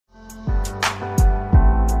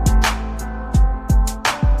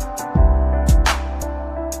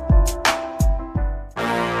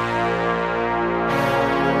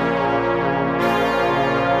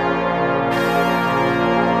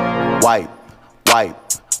wipe,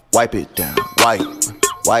 wipe it down, wipe,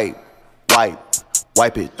 wipe, wipe,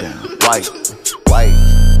 wipe it down, wipe, wipe,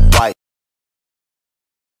 wipe.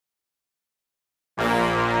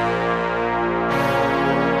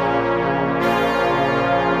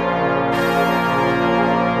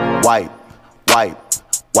 Wipe, wipe,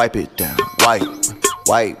 wipe it down, wipe,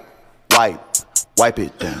 wipe, wipe, wipe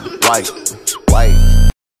it down, wipe,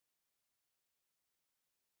 wipe.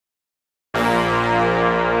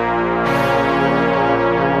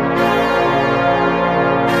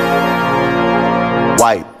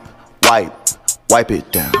 Wipe, wipe, wipe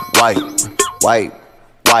it down, wipe, wipe,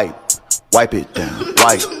 wipe, wipe it down,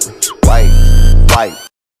 wipe, wipe, wipe.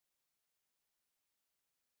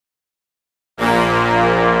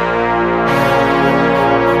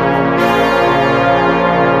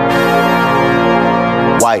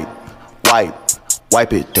 Wipe, wipe,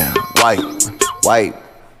 wipe it down, wipe, wipe,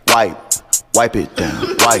 wipe, wipe it down,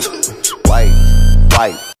 wipe, wipe,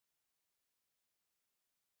 wipe.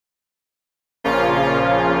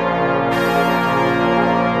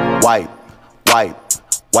 Wipe, wipe,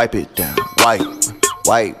 wipe it down, wipe,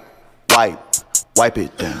 wipe, wipe, wipe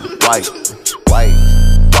it down, wipe, wipe,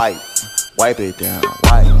 wipe, wipe it down,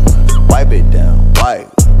 wipe, wipe it down, wipe.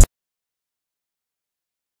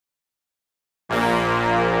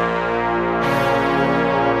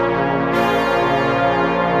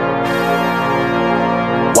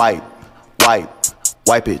 Wipe, wipe,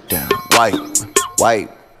 wipe it down, wipe, wipe,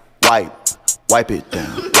 wipe, wipe it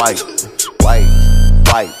down, wipe, wipe,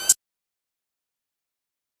 wipe.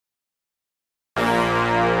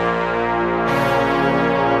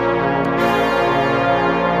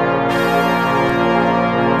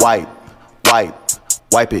 Wipe, wipe,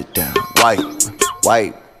 wipe it down, wipe,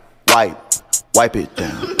 wipe, wipe, wipe it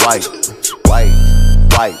down, wipe,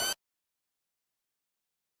 wipe, wipe.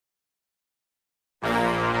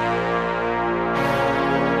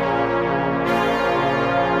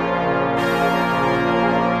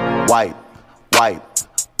 Wipe, wipe,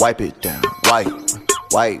 wipe it down, wipe,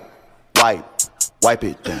 wipe, wipe, wipe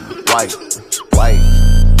it down, wipe,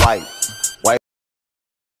 wipe, wipe.